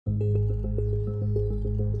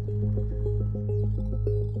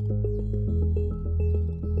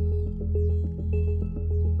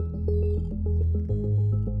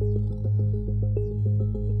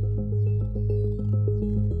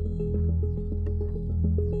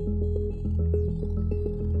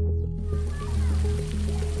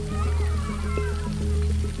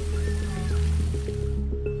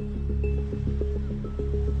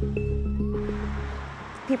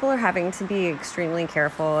People are having to be extremely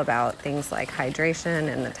careful about things like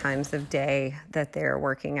hydration and the times of day that they're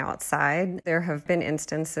working outside. There have been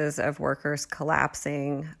instances of workers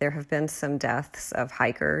collapsing. There have been some deaths of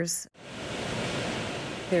hikers.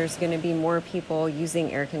 There's going to be more people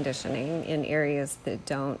using air conditioning in areas that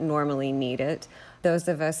don't normally need it. Those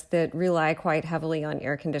of us that rely quite heavily on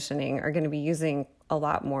air conditioning are going to be using a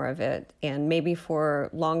lot more of it, and maybe for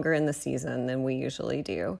longer in the season than we usually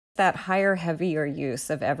do. That higher, heavier use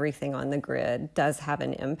of everything on the grid does have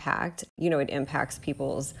an impact. It impacts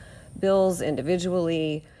people's bills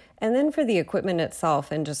individually. And then for the equipment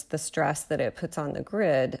itself and just the stress that it puts on the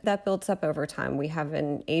grid, that builds up over time. We have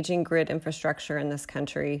an aging grid infrastructure in this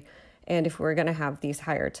country. And if we're going to have these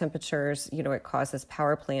higher temperatures, it causes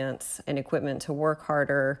power plants and equipment to work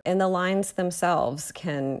harder. And the lines themselves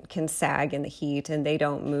can sag in the heat, and they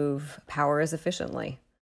don't move power as efficiently.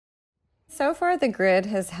 So far, the grid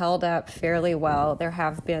has held up fairly well. There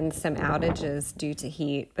have been some outages due to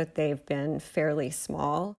heat, but they've been fairly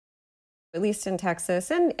small. At least in Texas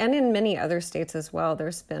and in many other states as well,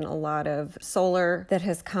 there's been a lot of solar that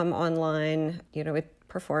has come online. It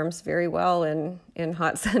performs very well in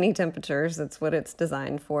hot, sunny temperatures. That's what it's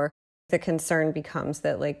designed for. The concern becomes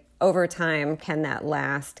that, over time, can that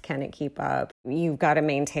last? Can it keep up? You've got to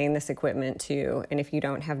maintain this equipment too. And if you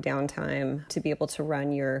don't have downtime to be able to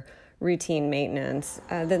run your routine maintenance,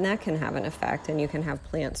 then that can have an effect, and you can have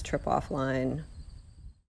plants trip offline.